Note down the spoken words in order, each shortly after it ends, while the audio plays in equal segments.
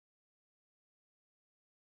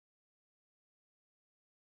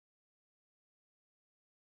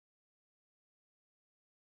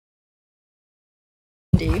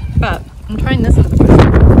windy, but I'm trying this for the first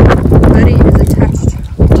time. Birdie is attached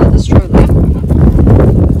to the stroller.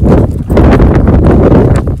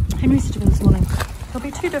 Henry said to me this morning, it'll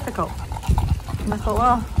be too difficult. And I thought,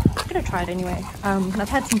 well, I'm gonna try it anyway. I've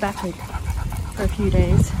had some backache for a few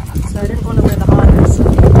days, so I didn't want to wear the harness.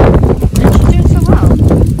 And she's doing so well.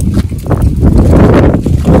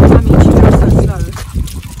 I mean, she goes so slow.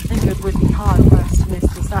 I think it would be hard for us to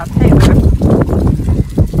mess this up. Hey, Rip.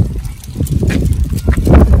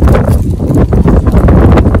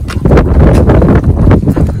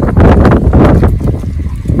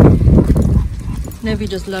 Levy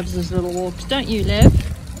just loves his little walks, don't you, Lev?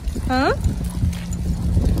 Huh?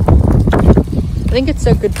 I think it's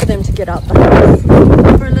so good for them to get out the house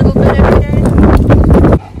for a little bit every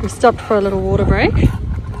day. We stopped for a little water break.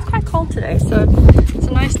 It's quite cold today, so it's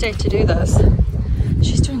a nice day to do this.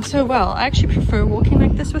 She's doing so well. I actually prefer walking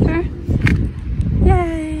like this with her.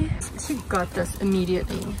 Yay! She got this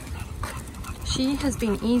immediately. She has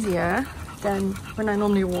been easier than when I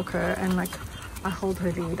normally walk her and like I hold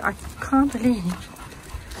her lead. I can't believe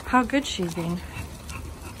how good she's been.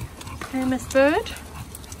 Hey, Miss Bird.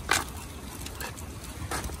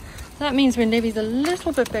 That means when Levy's a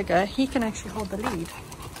little bit bigger, he can actually hold the lead.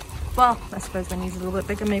 Well, I suppose when he's a little bit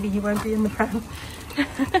bigger, maybe he won't be in the pram.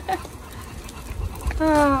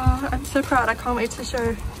 Oh, I'm so proud. I can't wait to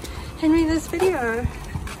show Henry this video.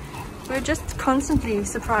 We're just constantly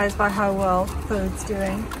surprised by how well Bird's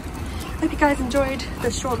doing. Hope you guys enjoyed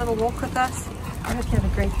this short little walk with us. I hope you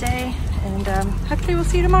have a great day, and hopefully we'll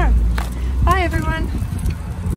see you tomorrow. Bye everyone.